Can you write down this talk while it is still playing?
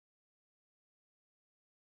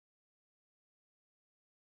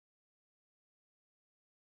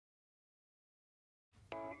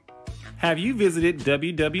Have you visited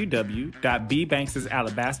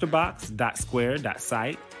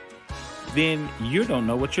www.bbanksalabasterbox.square.site? Then you don't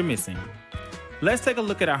know what you're missing. Let's take a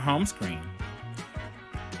look at our home screen.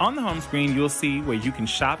 On the home screen, you'll see where you can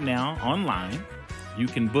shop now online. You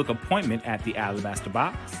can book an appointment at the Alabaster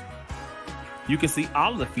Box. You can see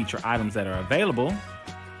all of the feature items that are available.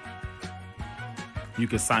 You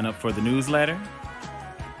can sign up for the newsletter.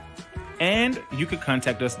 And you can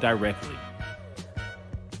contact us directly.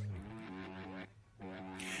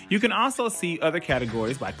 You can also see other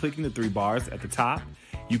categories by clicking the three bars at the top.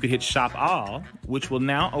 You could hit Shop All, which will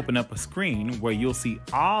now open up a screen where you'll see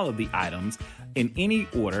all of the items in any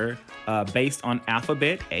order based on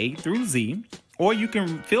alphabet A through Z, or you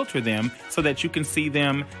can filter them so that you can see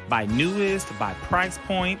them by newest, by price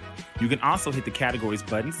point. You can also hit the categories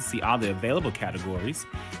button to see all the available categories.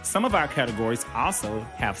 Some of our categories also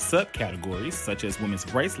have subcategories, such as women's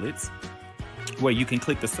bracelets, where you can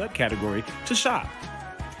click the subcategory to shop.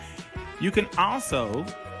 You can also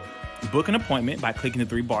book an appointment by clicking the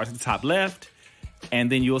three bars at the top left,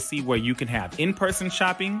 and then you'll see where you can have in-person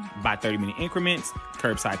shopping by 30-minute increments,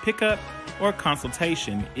 curbside pickup, or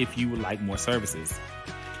consultation if you would like more services.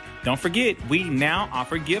 Don't forget, we now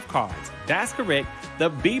offer gift cards. That's correct. The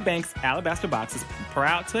B-Banks Alabaster Box is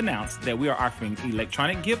proud to announce that we are offering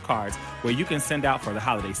electronic gift cards where you can send out for the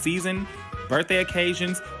holiday season, birthday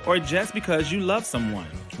occasions, or just because you love someone.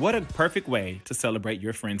 What a perfect way to celebrate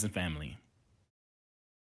your friends and family.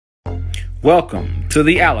 Welcome to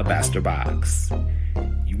the Alabaster Box,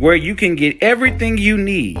 where you can get everything you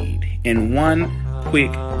need in one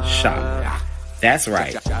quick shop. That's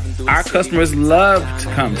right. Our customers love to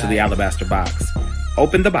come to the Alabaster Box,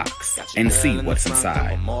 open the box, and see what's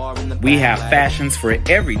inside. We have fashions for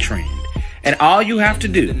every trend, and all you have to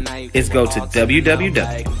do is go to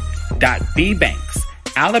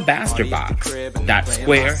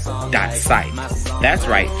www.bbanksalabasterbox.square.site. That's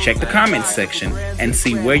right, check the comments section and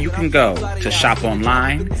see where you can go to shop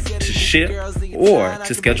online, to ship, or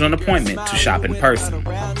to schedule an appointment to shop in person.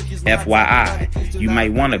 FYI, you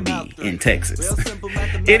might want to be in Texas.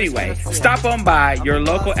 Anyway, stop on by your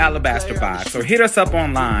local Alabaster Box or hit us up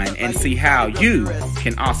online and see how you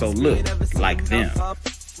can also look like them.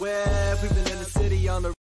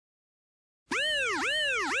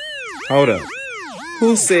 Hold up.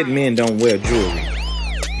 Who said men don't wear jewelry?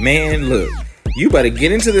 Man, look, you better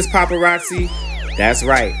get into this paparazzi. That's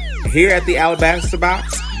right. Here at the Alabaster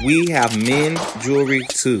Box, we have men jewelry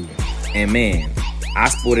too. And man, I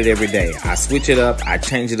sport it every day. I switch it up, I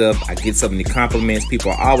change it up, I get so many compliments. People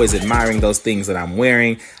are always admiring those things that I'm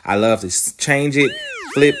wearing. I love to change it,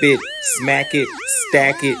 flip it, smack it,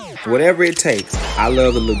 stack it, whatever it takes. I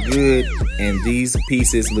love to look good, and these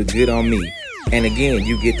pieces look good on me. And again,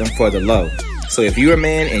 you get them for the low. So if you're a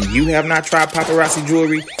man and you have not tried paparazzi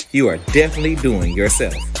jewelry, you are definitely doing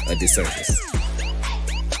yourself a disservice.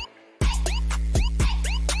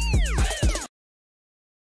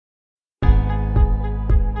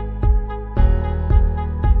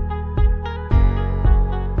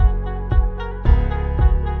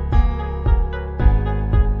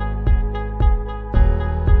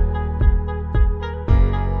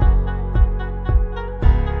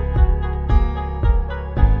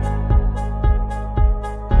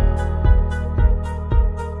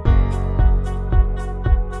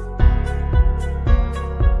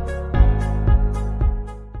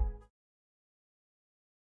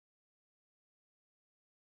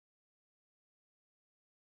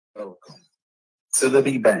 Welcome to the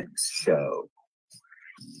B Banks Show.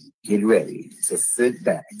 Get ready to sit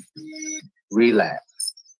back,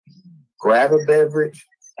 relax, grab a beverage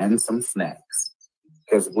and some snacks,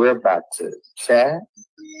 because we're about to chat,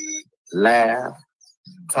 laugh,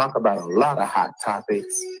 talk about a lot of hot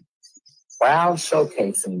topics while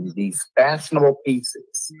showcasing these fashionable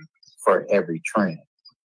pieces for every trend.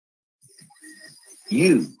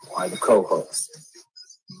 You are the co-host.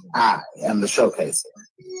 I am the showcaser.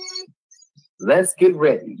 Let's get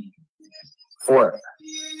ready for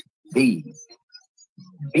the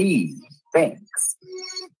B Banks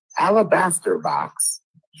Alabaster Box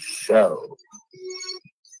Show,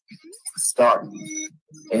 starting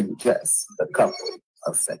in just a couple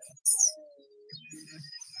of seconds.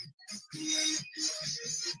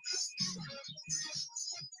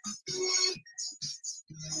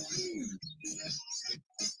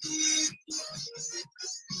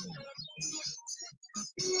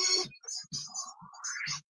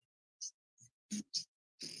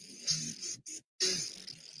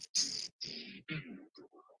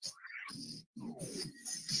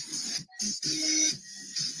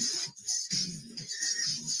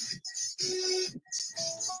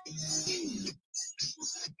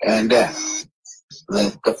 And now,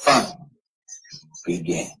 let the fun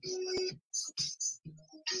begin.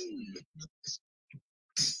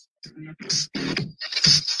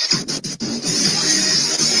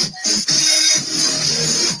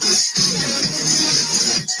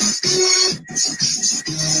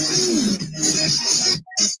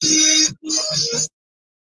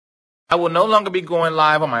 I will no longer be going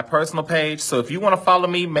live on my personal page, so if you want to follow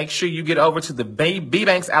me, make sure you get over to the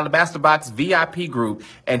B-Banks Alabaster Box VIP group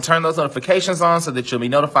and turn those notifications on so that you'll be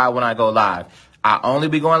notified when I go live. I'll only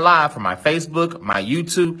be going live from my Facebook, my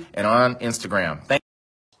YouTube, and on Instagram. Thank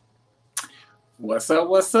you. What's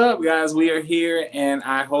up, guys? We are here, and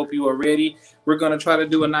I hope you are ready. We're going to try to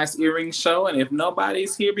do a nice earring show, and if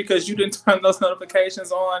nobody's here because you didn't turn those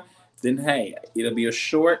notifications on, then hey, it'll be a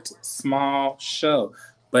short, small show.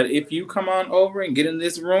 But if you come on over and get in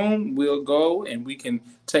this room, we'll go and we can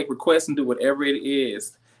take requests and do whatever it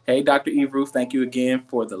is. Hey, Dr. Eve Ruth, thank you again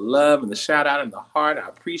for the love and the shout out and the heart. I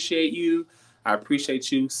appreciate you. I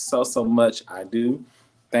appreciate you so much. I do.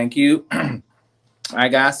 Thank you. All right,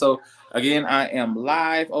 guys. So again, I am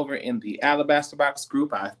live over in the Alabaster Box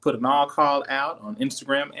group. I put an all call out on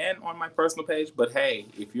Instagram and on my personal page. But hey,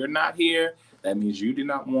 if you're not here, that means you do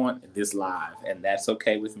not want this live, and that's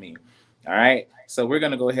okay with me. All right, so we're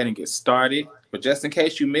going to go ahead and get started. But just in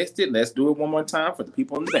case you missed it, let's do it one more time for the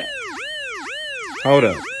people in the back. Hold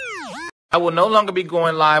up. I will no longer be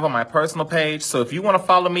going live on my personal page, so if you want to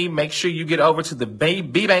follow me, make sure you get over to the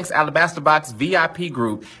B-Banks Alabaster Box VIP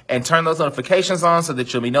group and turn those notifications on so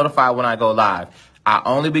that you'll be notified when I go live. I'll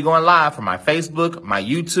only be going live from my Facebook, my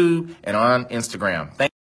YouTube, and on Instagram.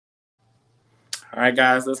 Thank you. All right,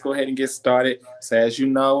 guys, let's go ahead and get started. So as you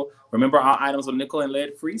know, remember, all items are nickel and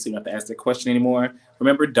lead free, so you don't have to ask that question anymore.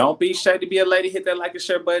 Remember, don't be shy to be a lady. Hit that like and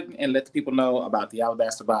share button and let the people know about the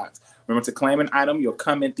Alabaster Box. Remember, to claim an item, you'll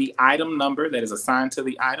comment the item number that is assigned to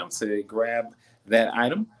the item, so grab that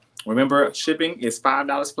item. Remember, shipping is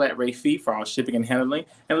 $5 flat rate fee for all shipping and handling,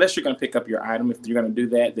 unless you're going to pick up your item. If you're going to do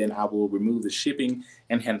that, then I will remove the shipping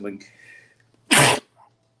and handling. Oh,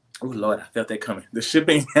 Lord, I felt that coming. The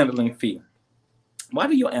shipping and handling fee. Why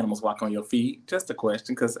do your animals walk on your feet? Just a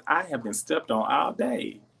question, because I have been stepped on all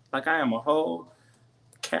day. Like I am a whole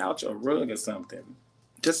couch or rug or something.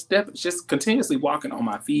 Just continuously walking on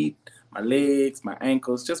my feet, my legs, my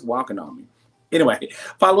ankles, just walking on me. Anyway,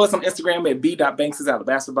 follow us on Instagram at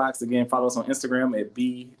b.banksesalabasterbox. Again, follow us on Instagram at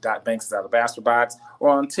b.banksesalabasterbox or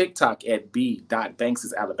on TikTok at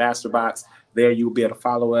b.banksesalabasterbox. There you'll be able to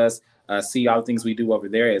follow us, see all the things we do over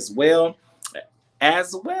there as well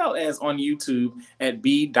as on YouTube at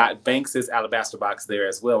b.banksesalabasterbox there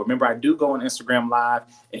as well. Remember, I do go on Instagram Live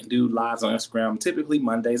and do lives on Instagram, typically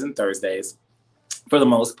Mondays and Thursdays. For the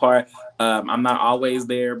most part, I'm not always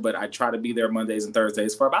there, but I try to be there Mondays and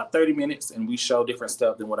Thursdays for about 30 minutes, and we show different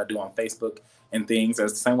stuff than what I do on Facebook and things.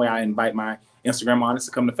 That's the same way I invite my Instagram audience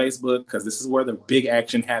to come to Facebook, because this is where the big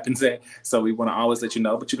action happens at. So we want to always let you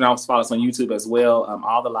know, but you can also follow us on YouTube as well.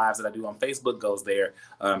 All the lives that I do on Facebook goes there.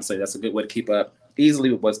 So that's a good way to keep up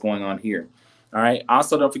easily with what's going on here. All right.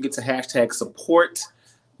 Also, don't forget to hashtag support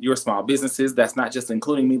your small businesses. That's not just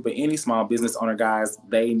including me, but any small business owner, guys,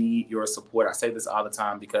 they need your support. I say this all the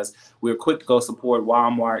time because we're quick to go support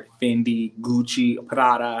Walmart, Fendi, Gucci,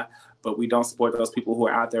 Prada, but we don't support those people who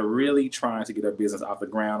are out there really trying to get their business off the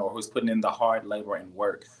ground, or who's putting in the hard labor and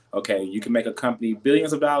work. Okay, you can make a company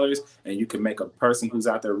billions of dollars, and you can make a person who's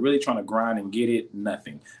out there really trying to grind and get it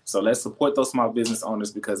nothing. So let's support those small business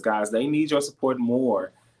owners, because, guys, they need your support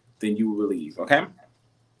more than you believe. Okay,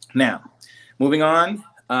 now moving on.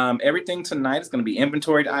 Everything tonight is going to be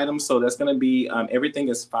inventoried items. So that's going to be everything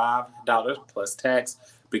is $5 plus tax,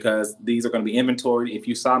 because these are going to be inventoried. If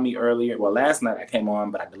you saw me earlier, well, last night I came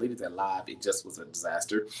on, but I deleted that live. It just was a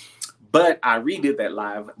disaster. But I redid that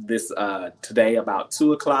live this today about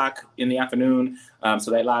 2 o'clock in the afternoon.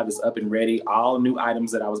 So that live is up and ready. All new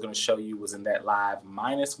items that I was going to show you was in that live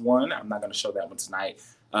minus one. I'm not going to show that one tonight.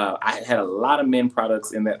 I had a lot of men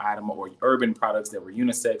products in that item, or urban products that were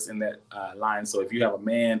unisex in that line. So if you have a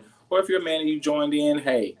man, or if you're a man and you joined in,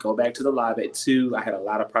 hey, go back to the live at 2. I had a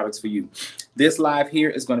lot of products for you. This live here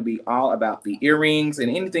is going to be all about the earrings and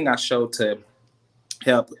anything I show to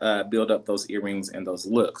help build up those earrings and those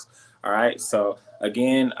looks. All right. So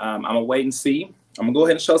again, I'm going to wait and see. I'm going to go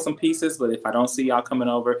ahead and show some pieces, but if I don't see y'all coming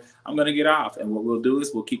over, I'm going to get off. And what we'll do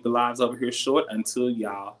is we'll keep the lives over here short until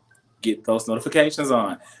y'all get those notifications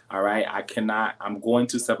on. All right. I'm going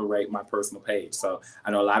to separate my personal page. So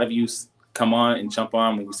I know a lot of you come on and jump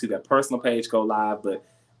on when you see that personal page go live, but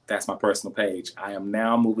that's my personal page. I am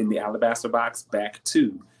now moving the Alabaster Box back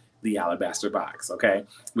to the alabaster box. Okay,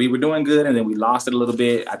 we were doing good and then we lost it a little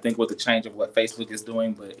bit, I think, with the change of what Facebook is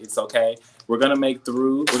doing, but it's okay. We're gonna get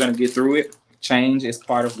through it. Change is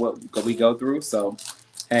part of what we go through, so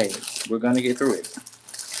hey, we're gonna get through it.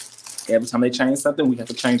 Every time they change something, we have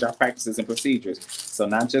to change our practices and procedures. So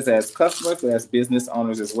not just as customers, but as business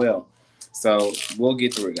owners as well. So we'll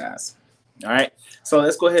get through it, guys. All right. So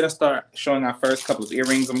let's go ahead and start showing our first couple of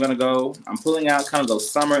earrings. I'm pulling out kind of those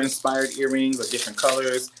summer-inspired earrings of different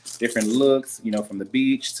colors, different looks, you know, from the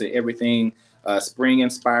beach to everything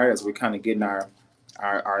spring-inspired, as we're kind of getting our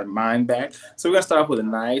mind back. So we're going to start off with a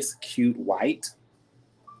nice, cute white.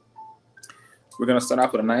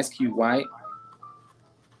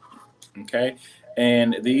 Okay,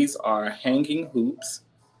 and these are hanging hoops.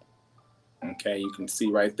 Okay, you can see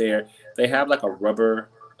right there. They have like a rubber,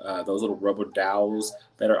 those little rubber dowels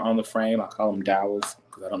that are on the frame. I call them dowels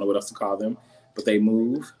because I don't know what else to call them. But they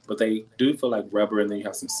move, but they do feel like rubber, and then you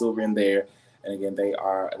have some silver in there. And again, they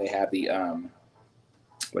have the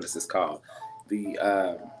what is this called?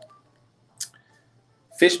 The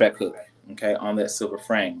fishback hook. Okay, on that silver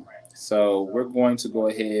frame. So we're going to go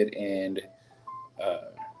ahead and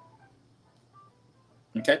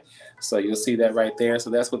okay, so you'll see that right there. So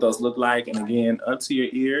that's what those look like. And again, up to your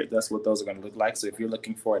ear, that's what those are going to look like. So if you're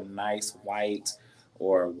looking for a nice white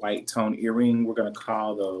or white tone earring, we're going to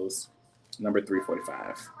call those number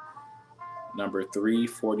 345. Number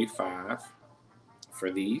 345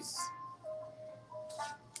 for these.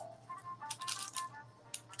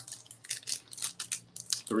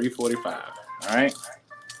 $345. All right.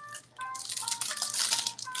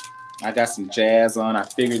 I got some jazz on. I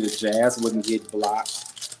figured the jazz wouldn't get blocked.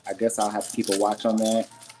 I guess I'll have to keep a watch on that.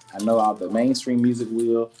 I know all the mainstream music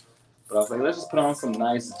will, but I was like, let's just put on some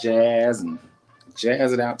nice jazz and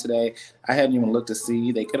jazz it out today. I hadn't even looked to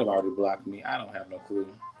see. They could have already blocked me. I don't have no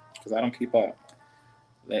clue because I don't keep up.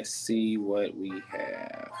 Let's see what we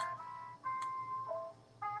have.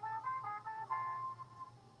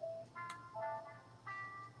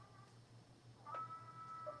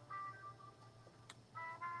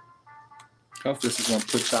 Hopefully this is going to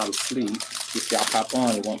put y'all to sleep. If y'all pop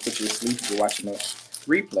on, it won't put you to sleep if you're watching the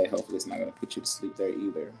replay. Hopefully it's not going to put you to sleep there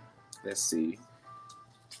either. Let's see.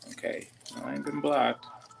 Okay, I ain't been blocked.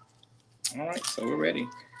 All right, so we're ready.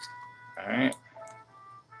 All right.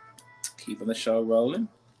 Keeping the show rolling.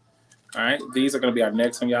 All right, these are going to be our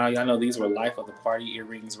next one, y'all. Y'all know these were Life of the Party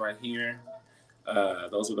earrings right here.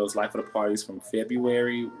 Those were those Life of the Parties from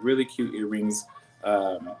February. Really cute earrings.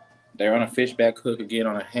 They're on a fishback hook, again,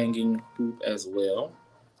 on a hanging hoop as well.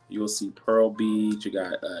 You'll see pearl beads. You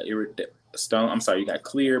got you got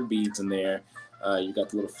clear beads in there. You got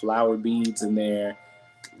the little flower beads in there.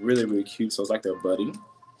 Really, really cute. So it's like they're budding.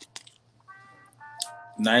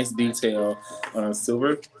 Nice detail on a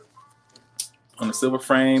silver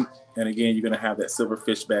frame. And again, you're going to have that silver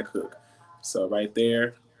fishback hook. So right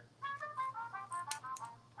there.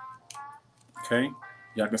 Okay.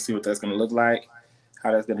 Y'all can see what that's going to look like.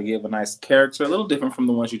 How that's going to give a nice character. A little different from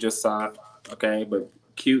the ones you just saw. Okay. But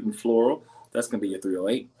cute and floral. That's going to be your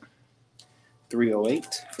 308.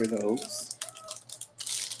 308 for those.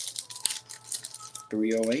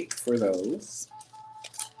 308 for those.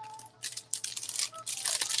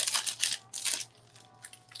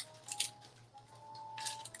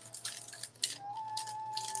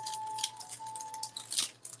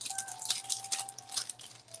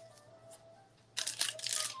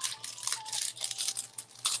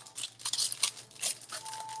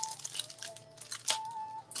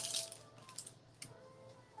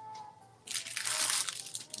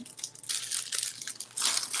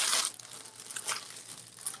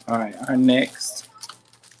 All right, our next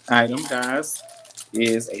item, guys,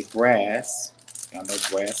 is a brass. I know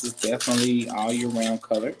brass is definitely all year round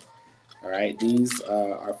color. All right, these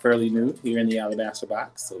are fairly new here in the alabaster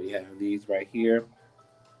box. So we have these right here.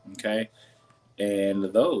 Okay, and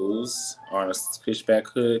those are on a fishback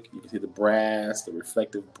hook. You can see the brass, the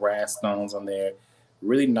reflective brass stones on there.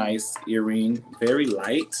 Really nice earring, very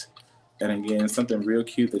light. And again, something real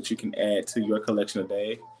cute that you can add to your collection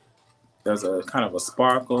today. There's a kind of a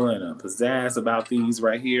sparkle and a pizzazz about these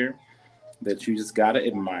right here that you just gotta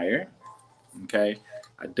admire. Okay,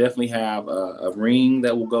 I definitely have a ring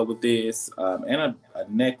that will go with this, and a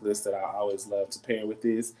necklace that I always love to pair with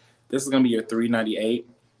this. This is gonna be your $398.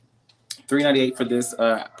 $398 for this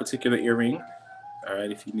particular earring. All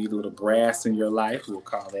right, if you need a little brass in your life, we'll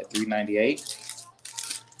call that $398.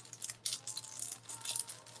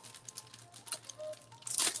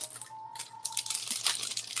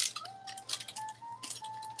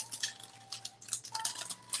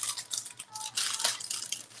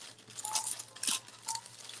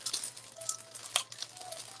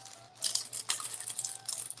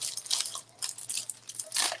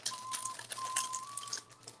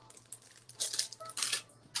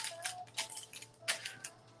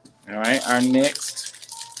 All right, our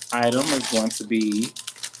next item is going to be,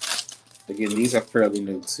 again, these are fairly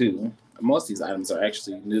new too. Most of these items are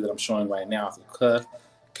actually new that I'm showing right now off the cuff.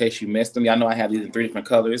 In case you missed them, y'all know I have these in 3 different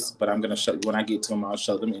colors, but I'm going to show you when I get to them, I'll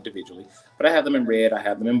show them individually. But I have them in red, I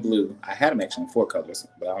have them in blue. I had them actually in 4 colors,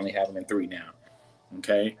 but I only have them in 3 now.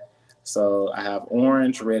 Okay, so I have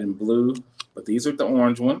orange, red, and blue, but these are the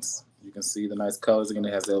orange ones. You can see the nice colors. Again,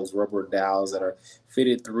 it has those rubber dowels that are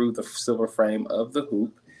fitted through the silver frame of the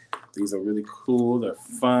hoop. These are really cool. They're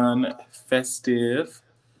fun, festive.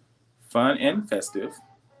 Fun and festive.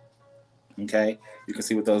 Okay, you can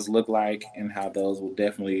see what those look like and how those will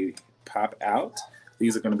definitely pop out.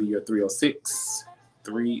 These are going to be your 306.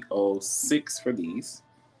 306 for these.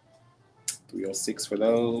 306 for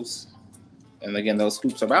those. And again, those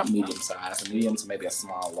hoops are about medium size, medium to maybe a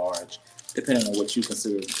small, large, depending on what you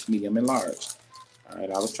consider medium and large. All right,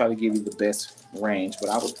 I will try to give you the best range, but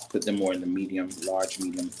I would put them more in the medium, large,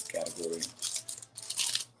 medium category.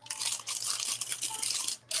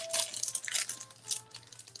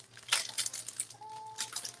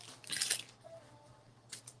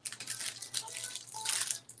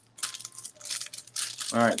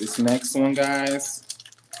 All right, this next one, guys.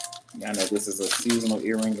 I know this is a seasonal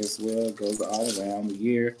earring as well. It goes all around the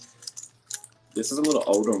year. This is a little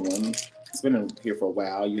older one. It's been here for a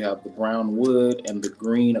while. You have the brown wood and the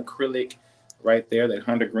green acrylic right there, that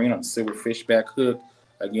hunter green on a silver fishback hook.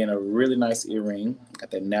 Again, a really nice earring.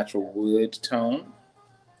 Got that natural wood tone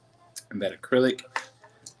and that acrylic.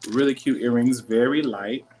 Really cute earrings, very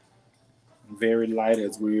light. Very light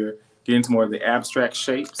as we're getting to more of the abstract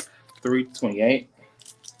shapes. 328.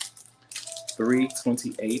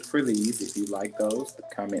 328 for these. If you like those,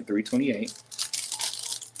 comment 328.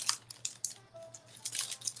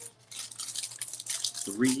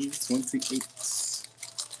 328.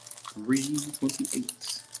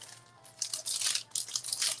 328.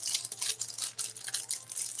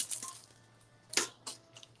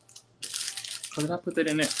 How did I put that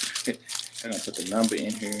in there? I'm gonna put the number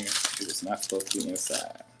in here. It was not supposed to be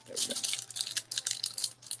inside. There we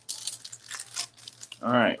go.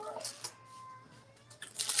 All right.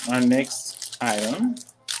 Our next item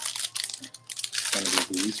is going to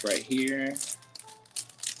be these right here.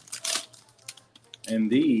 And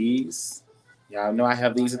these, y'all know I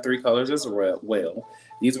have these in 3 colors as well.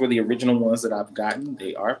 These were the original ones that I've gotten.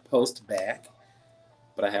 They are post back,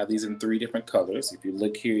 but I have these in 3 different colors. If you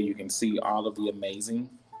look here, you can see all of the amazing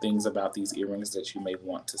things about these earrings that you may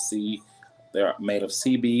want to see. They're made of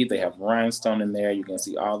CB. They have rhinestone in there. You can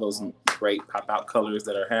see all those great pop-out colors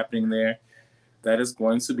that are happening there. That is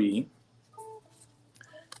going to be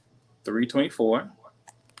 324.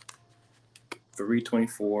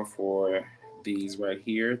 324 for these right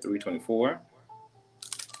here. 324.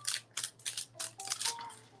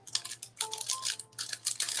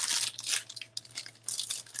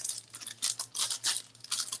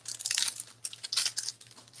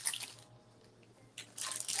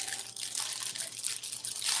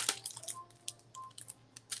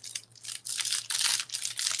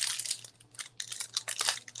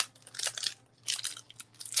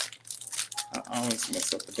 I always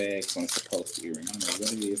mess up the bags when it's a post earring. I don't know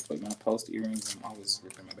what it is, but my post earrings, I'm always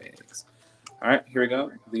ripping my bags. All right, here we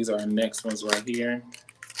go. These are our next ones right here.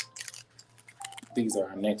 These are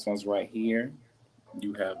our next ones right here.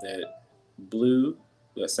 You have that blue,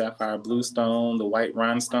 the sapphire blue stone, the white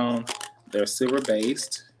rhinestone. They're silver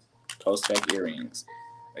based post back earrings.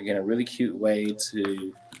 Again, a really cute way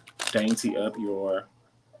to dainty up your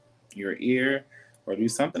ear or do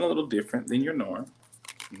something a little different than your norm.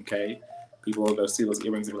 Okay. People will go see those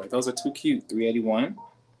earrings and be like, those are too cute. 381.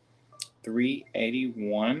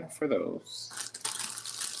 381 for those.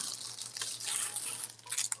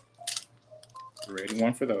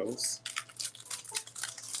 381 for those.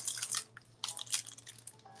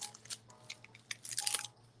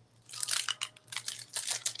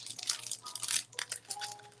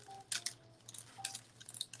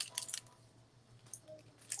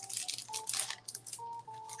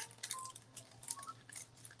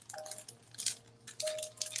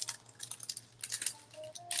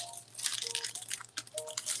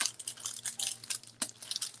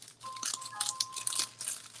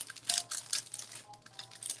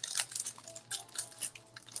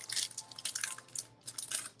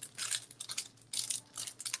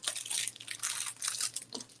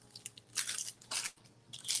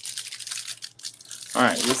 All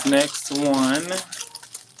right, this next one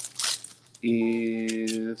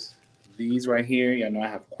is these right here. Y'all know I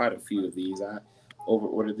have quite a few of these. I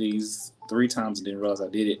over-ordered these 3 times and didn't realize I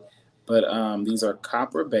did it. But these are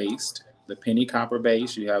copper-based, the penny copper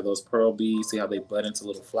base. You have those pearl beads. See how they bud into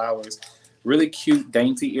little flowers. Really cute,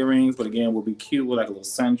 dainty earrings, but again, will be cute with like a little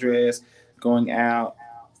sundress going out.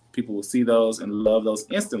 People will see those and love those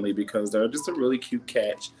instantly because they're just a really cute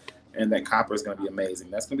catch, and that copper is going to be amazing.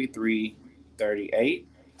 That's going to be $338.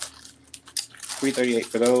 $338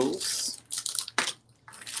 for those.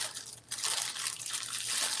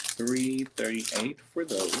 $338 for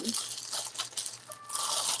those.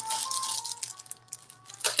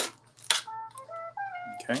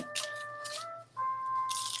 Okay.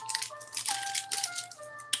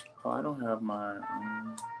 Oh, I don't have my.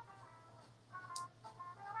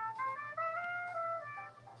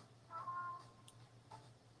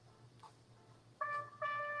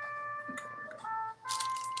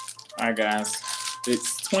 All right, guys.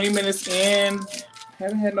 It's 20 minutes in.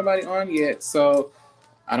 Haven't had nobody on yet, so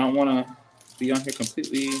I don't want to be on here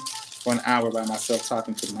completely for an hour by myself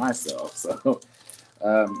talking to myself. So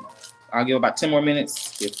I'll give about 10 more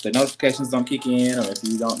minutes. If the notifications don't kick in or if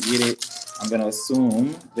you don't get it, I'm going to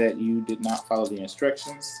assume that you did not follow the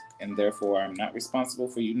instructions, and therefore I'm not responsible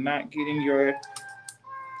for you not getting your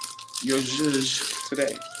zhuzh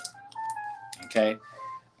today. Okay?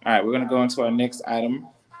 All right, we're going to go into our next item.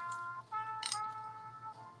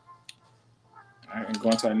 All right, and go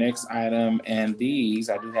into our next item, and these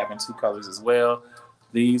I do have in 2 colors as well.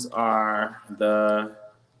 These are the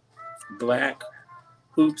black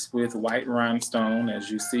hoops with white rhinestone. As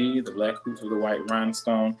you see, the black hoops with the white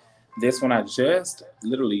rhinestone. This one I just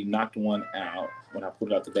literally knocked one out when I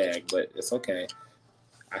pulled it out the bag, but it's okay.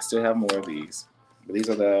 I still have more of these. But these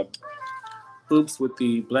are the hoops with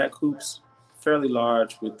the black hoops, fairly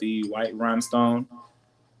large with the white rhinestone.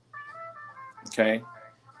 Okay,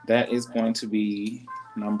 that is going to be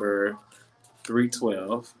number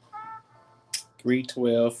 312.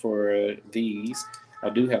 312 for these. I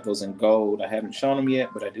do have those in gold. I haven't shown them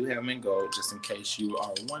yet, but I do have them in gold just in case you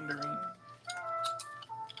are wondering.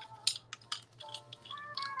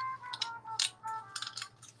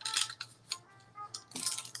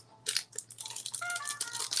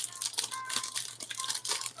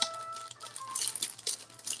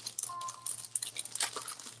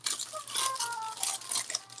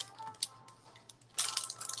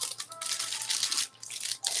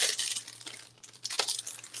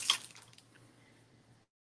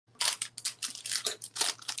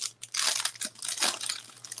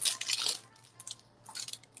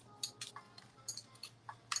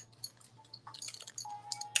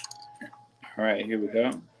 All right, here we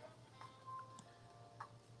go. Look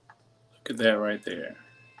at that right there.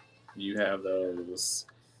 You have those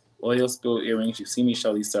oil spill earrings. You've seen me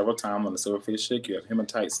show these several times on the silverfish hook. You have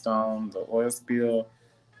hematite stone, the oil spill.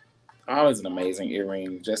 Always an amazing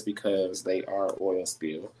earring just because they are oil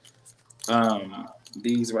spill.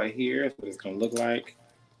 These right here is what it's going to look like.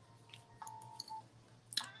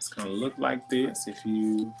 It's going to look like this if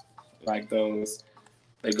you like those.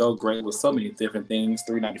 They go great with so many different things.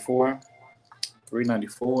 $394.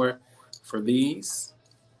 $394 for these.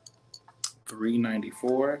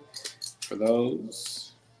 $394 for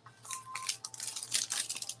those.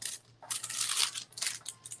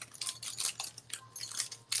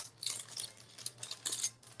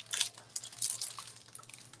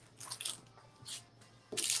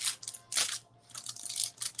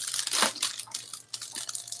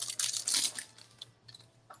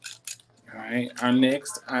 All right, our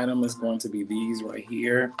next item is going to be these right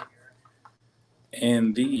here.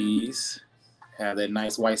 And these have that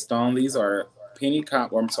nice white stone. These are penny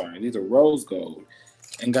copper. I'm sorry, these are rose gold.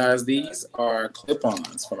 And guys, these are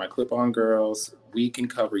clip-ons for my clip-on girls. We can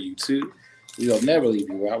cover you too. We'll never leave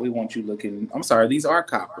you out. We want you looking. I'm sorry, these are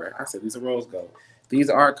copper. I said these are rose gold.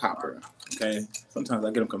 These are copper. Okay. Sometimes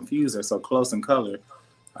I get them confused. They're so close in color.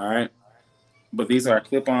 All right. But these are our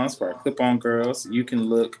clip-ons for our clip-on girls. You can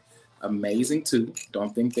look amazing too.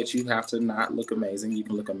 Don't think that you have to not look amazing. You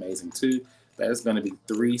can look amazing too. That is going to be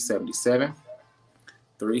 $377.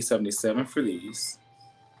 $377 for these.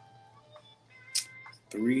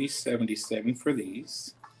 $377 for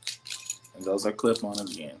these. And those are clip-on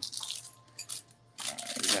again. All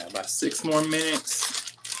right, we got about 6 more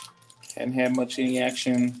minutes. Hadn't had much any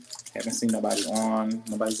action. Haven't seen nobody on.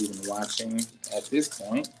 Nobody's even watching at this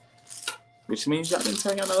point, which means y'all didn't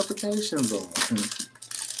turn your notifications on.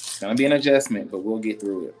 It's going to be an adjustment, but we'll get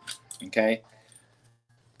through it. Okay?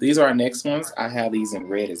 These are our next ones. I have these in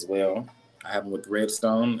red as well. I have them with red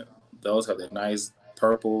stone. Those have that nice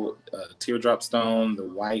purple teardrop stone, the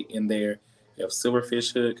white in there. You have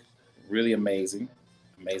silverfish hook. Really amazing.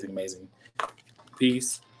 Amazing, amazing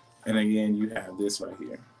piece. And again, you have this right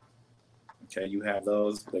here. Okay, you have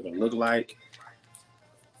those. They're going to look like.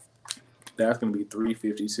 That's going to be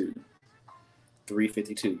 $352.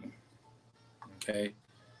 $352. Okay.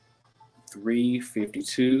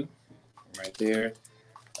 $3.52 right there.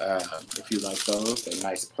 If you like those, they're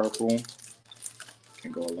nice purple.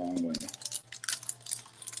 Can go a long way.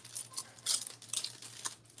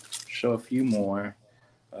 Show a few more.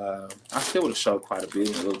 I still would have showed quite a bit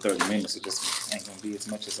in a little 30 minutes. It just ain't gonna be as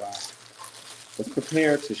much as I was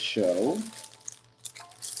prepared to show.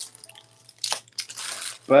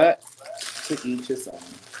 But to each his own.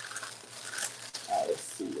 Let's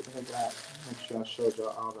see what I got. Make sure I showed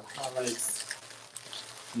y'all all the highlights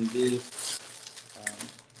in this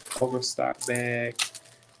overstock bag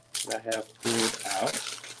that I have pulled out.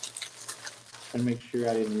 And make sure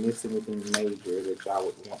I didn't miss anything major that y'all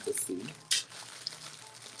would want to see.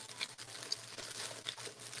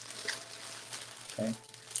 Okay.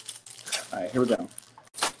 All right, here we go.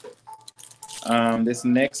 This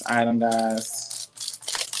next item, guys,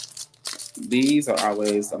 these are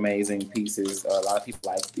always amazing pieces. A lot of people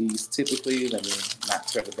like these. Typically, let me not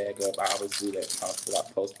tear the bag up. I always do that to kind of pull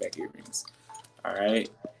out post-back earrings. All right.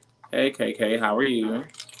 Hey, KK, how are you?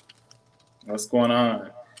 What's going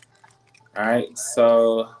on? All right,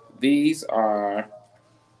 so these are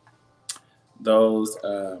those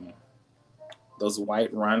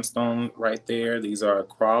white rhinestones right there. These are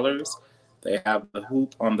crawlers. They have the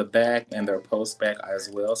hoop on the back and they're post back as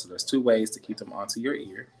well. So there's two ways to keep them onto your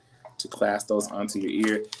ear, to clasp those onto your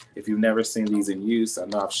ear. If you've never seen these in use, I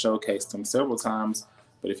know I've showcased them several times,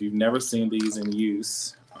 but if you've never seen these in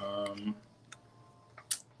use,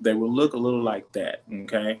 they will look a little like that,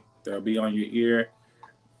 okay? They'll be on your ear.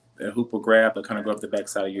 The hoop will grab, they'll kind of go up the back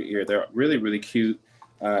side of your ear. They're really, really cute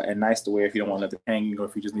and nice to wear if you don't want nothing hanging or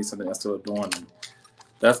if you just need something else to adorn them.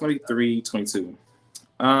 That's going to be $3.22.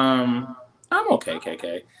 I'm okay,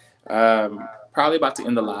 KK. Probably about to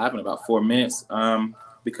end the live in about 4 minutes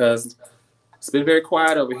because it's been very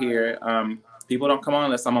quiet over here. People don't come on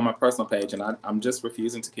unless I'm on my personal page, and I'm just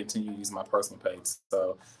refusing to continue using my personal page.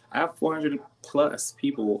 So I have 400 plus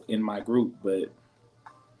people in my group, but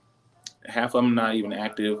half of them not even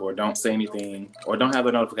active or don't say anything or don't have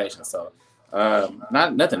the notifications. So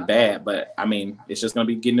nothing bad, but I mean, it's just going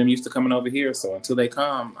to be getting them used to coming over here. So until they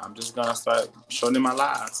come, I'm just going to start showing them my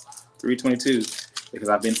lives. 322, because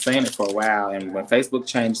I've been saying it for a while. And when Facebook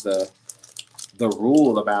changed the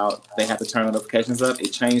rule about they have to turn notifications up,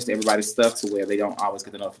 it changed everybody's stuff to where they don't always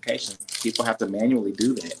get the notifications. People have to manually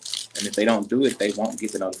do that. And if they don't do it, they won't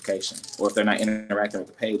get the notification, or if they're not interacting with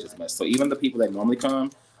the page as much. So even the people that normally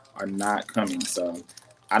come are not coming. So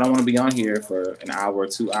I don't want to be on here for an hour or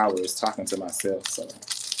 2 hours talking to myself. So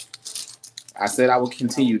I said I will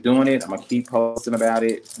continue doing it. I'm going to keep posting about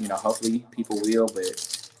it. You know, hopefully people will, but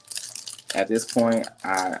at this point,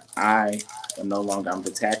 I am no longer, I'm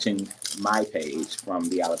detaching my page from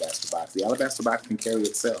the Alabaster Box. The Alabaster Box can carry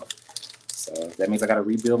itself. So that means I got to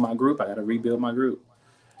rebuild my group.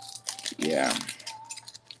 Yeah.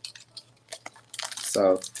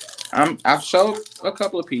 So I've showed a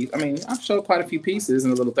couple of pieces. I mean, I've showed quite a few pieces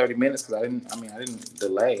in a little 30 minutes because I didn't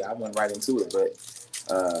delay. I went right into it. But,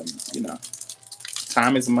 you know,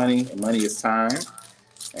 time is money and money is time.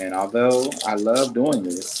 And although I love doing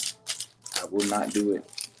this, I will not do it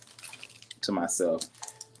to myself.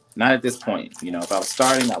 Not at this point. You know, if I was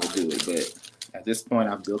starting, I would do it. But at this point,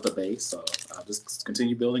 I've built a base, so I'll just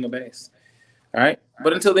continue building a base. All right.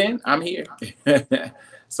 But until then, I'm here.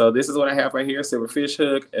 So this is what I have right here, silver fish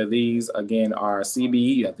hook. These, again, are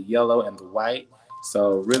CBE. You have the yellow and the white.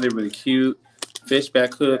 So really, really cute. Fish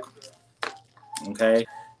back hook. Okay.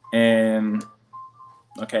 And,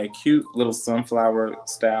 okay, cute little sunflower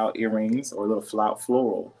style earrings or little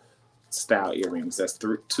floral style earrings. That's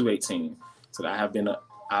 $2.18. So I've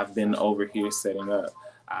been over here setting up.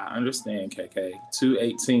 I understand, KK.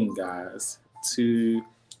 $2.18, guys.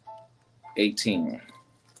 $2.18.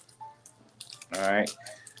 All right,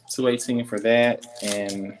 $2.18 for that,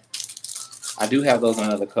 and I do have those in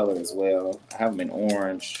another color as well. I have them in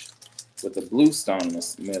orange with the blue stone in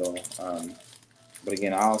the middle. But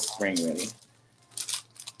again, all spring ready.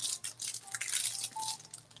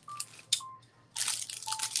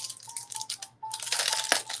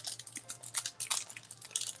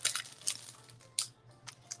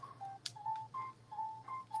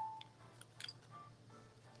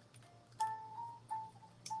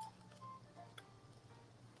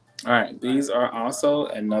 All right, these are also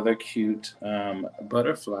another cute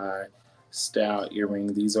butterfly style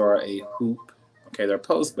earring. These are a hoop. Okay, they're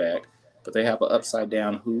post back, but they have an upside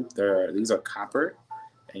down hoop. These are copper,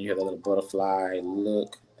 and you have a little butterfly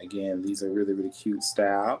look. Again, these are really, really cute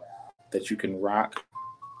style that you can rock.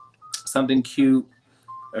 Something cute.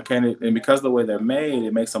 Okay, and because of the way they're made,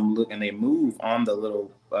 it makes them look, and they move on the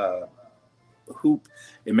little hoop,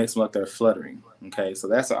 it makes them look like they're fluttering. Okay, so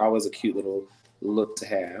that's always a cute little look to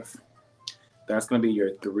have. That's going to be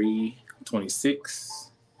your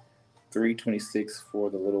 326. 326 for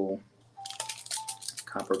the little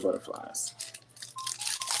copper butterflies.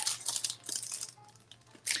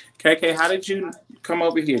 KK, how did you come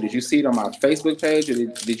over here? Did you see it on my Facebook page, or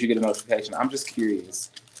did you get a notification? I'm just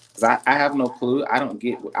curious, because I have no clue.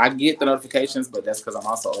 I get the notifications, but that's because I'm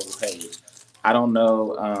also overpaid. I don't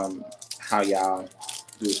know how y'all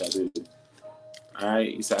do what y'all do. All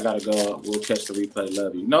right, you said I gotta go. We'll catch the replay.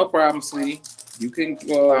 Love you. No problem, sweetie. You can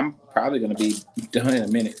go. I'm probably gonna be done in a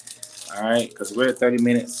minute. All right, because we're at 30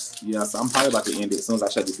 minutes. Yeah, so I'm probably about to end it as soon as I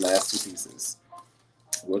show these last two pieces.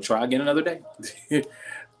 We'll try again another day.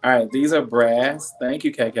 All right, these are brass. Thank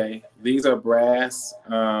you, KK. These are brass.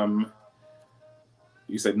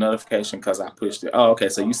 You said notification because I pushed it. Oh, okay,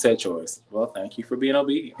 so you set yours. Well, thank you for being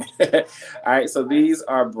obedient. All right, so these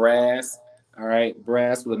are brass. All right,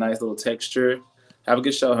 brass with a nice little texture. Have a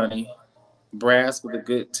good show, honey. Brass with a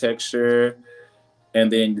good texture. And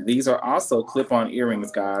then these are also clip-on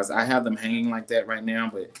earrings, guys. I have them hanging like that right now,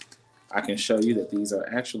 but I can show you that these are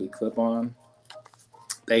actually clip-on.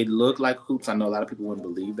 They look like hoops. I know a lot of people wouldn't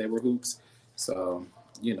believe they were hoops. So,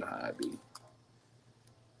 you know how it be.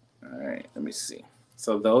 All right, let me see.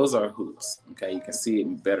 So those are hoops. Okay, you can see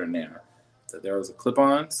it better now. So there was a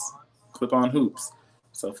clip-on hoops.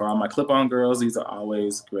 So for all my clip-on girls, these are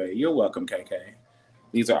always great. You're welcome, KK.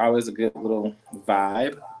 These are always a good little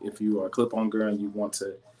vibe if you are a clip-on girl and you want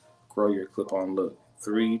to grow your clip-on look.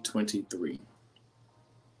 323.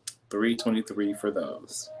 323 for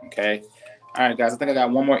those. Okay. All right, guys. I think I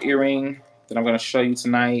got one more earring that I'm going to show you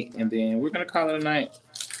tonight, and then we're going to call it a night.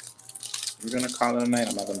 We're going to call it a night.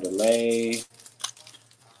 I'm not going to delay.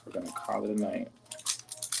 We're going to call it a night.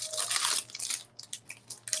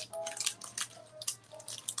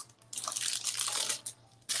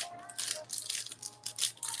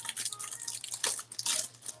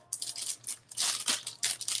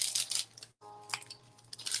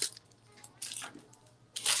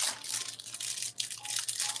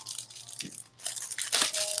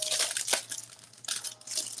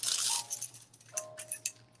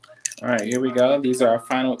 All right, here we go. These are our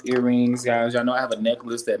final earrings, guys. Y'all know I have a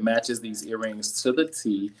necklace that matches these earrings to the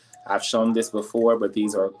T. I've shown this before, but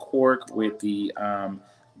these are cork with the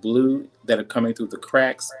blue that are coming through the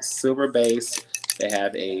cracks, silver base. They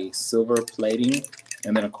have a silver plating,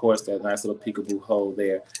 and then, of course, that nice little peekaboo hole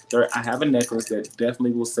there. I have a necklace that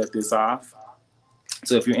definitely will set this off.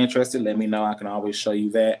 So if you're interested, let me know. I can always show you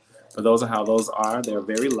that. But those are how those are. They're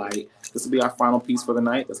very light. This will be our final piece for the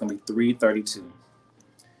night. That's going to be $332.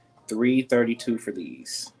 $332 for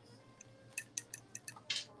these.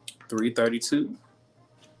 $332.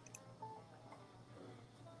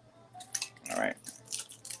 All right.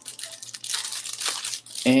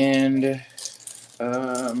 And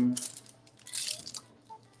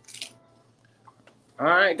all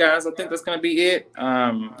right, guys, I think that's gonna be it.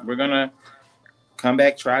 We're gonna come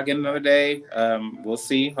back, try again another day. We'll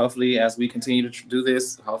see. Hopefully, as we continue to do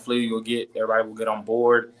this, hopefully everybody will get on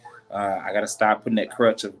board. I gotta stop putting that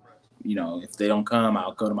crutch of, if they don't come,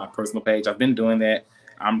 I'll go to my personal page. I've been doing that.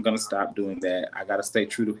 I'm going to stop doing that. I got to stay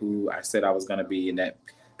true to who I said I was going to be, and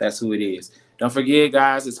that's who it is. Don't forget,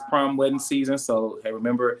 guys, it's prom wedding season. So, hey,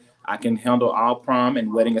 remember, I can handle all prom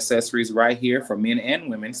and wedding accessories right here for men and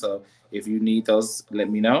women. So if you need those, let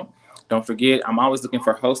me know. Don't forget, I'm always looking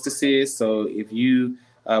for hostesses. So if you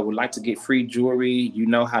would like to get free jewelry, you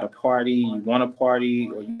know how to party, you want to party,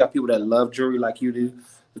 or you got people that love jewelry like you do,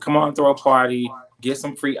 come on, throw a party. Get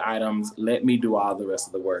some free items. Let me do all the rest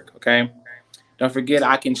of the work, okay? Don't forget,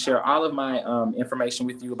 I can share all of my information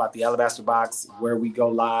with you about the Alabaster Box, where we go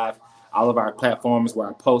live, all of our platforms where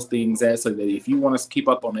I post things at, so that if you want to keep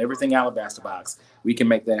up on everything Alabaster Box, we can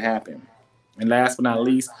make that happen. And last but not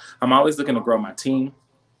least, I'm always looking to grow my team.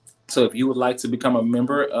 So if you would like to become a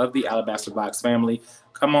member of the Alabaster Box family,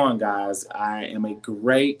 come on, guys. I am a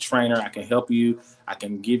great trainer. I can help you. I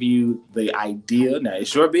can give you the idea. Now,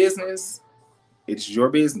 it's your business. It's your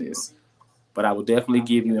business, but I will definitely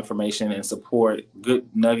give you information and support, good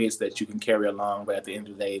nuggets that you can carry along. But at the end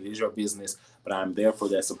of the day, it is your business, but I'm there for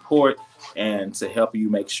that support and to help you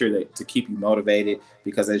make sure that to keep you motivated,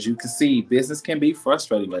 because as you can see, business can be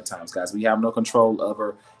frustrating at times, guys. We have no control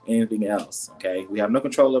over anything else, okay? We have no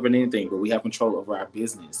control over anything, but we have control over our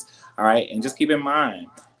business, all right? And just keep in mind,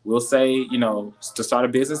 we'll say, to start a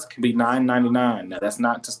business can be $9.99. Now, that's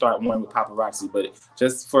not to start one with Paparazzi, but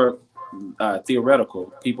just for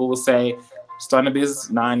theoretical, people will say starting a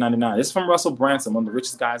business $9.99. This is from Russell Branson, one of the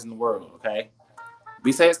richest guys in the world. Okay,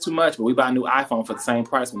 we say it's too much, but we buy a new iPhone for the same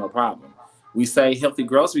price with no problem. We say healthy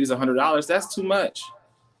groceries $100. That's too much.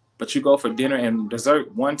 But you go for dinner and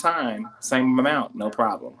dessert one time, same amount, no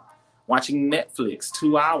problem. Watching Netflix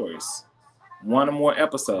 2 hours, one or more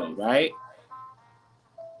episode, right?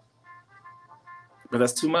 But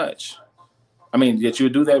that's too much. I mean, yet you'll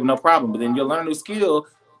do that, no problem. But then you'll learn a new skill.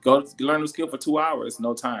 Go learn a new skill for 2 hours,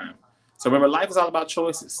 no time. So remember, life is all about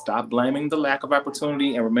choices. Stop blaming the lack of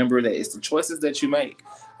opportunity and remember that it's the choices that you make.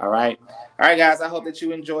 All right? All right, guys, I hope that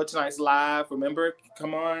you enjoyed tonight's live. Remember,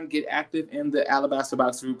 come on, get active in the Alabaster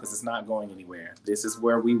Box group because it's not going anywhere. This is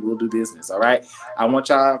where we will do business, all right? I want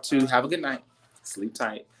y'all to have a good night. Sleep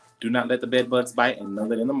tight. Do not let the bed bugs bite and know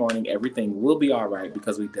that in the morning everything will be all right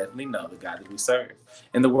because we definitely know the God that we serve.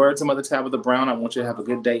 In the words of Mother Tabitha Brown, I want you to have a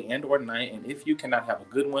good day and or night. And if you cannot have a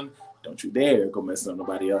good one, don't you dare go messing up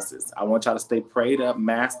nobody else's. I want y'all to stay prayed up,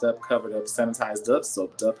 masked up, covered up, sanitized up,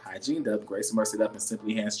 soaped up, hygiened up, grace and mercy up, and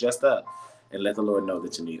simply hands just up. And let the Lord know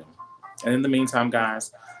that you need him. And in the meantime,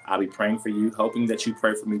 guys, I'll be praying for you, hoping that you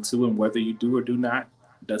pray for me too. And whether you do or do not,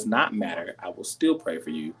 does not matter. I will still pray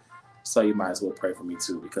for you. So you might as well pray for me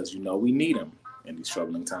too, because you know we need him in these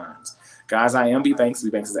troubling times. Guys, I am B Banks. B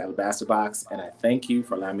Banks is Alabaster Box, and I thank you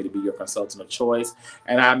for allowing me to be your consultant of choice.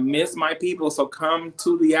 And I miss my people, so come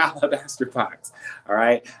to the Alabaster Box. All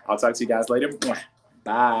right? I'll talk to you guys later.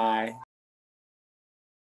 Bye.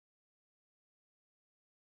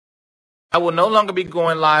 I will no longer be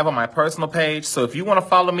going live on my personal page, so if you want to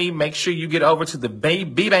follow me, make sure you get over to the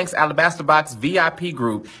B-Banks Alabaster Box VIP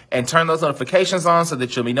group and turn those notifications on so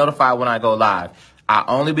that you'll be notified when I go live. I'll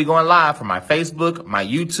only be going live from my Facebook, my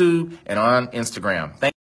YouTube, and on Instagram.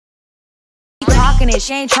 Thank you.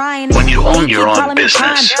 When you own your own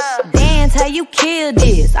business,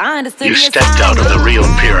 you stepped out of the real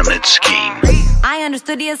pyramid scheme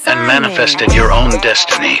and manifested your own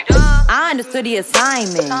destiny. I understood the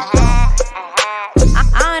assignment.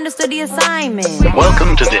 I understood the assignment.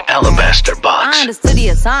 Welcome to the Alabaster Box. I understood the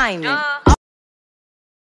assignment.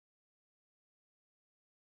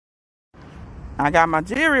 I got my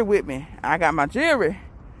jewelry with me. I got my jewelry.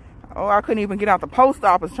 Oh, I couldn't even get out the post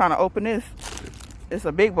office trying to open this. It's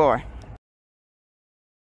a big boy.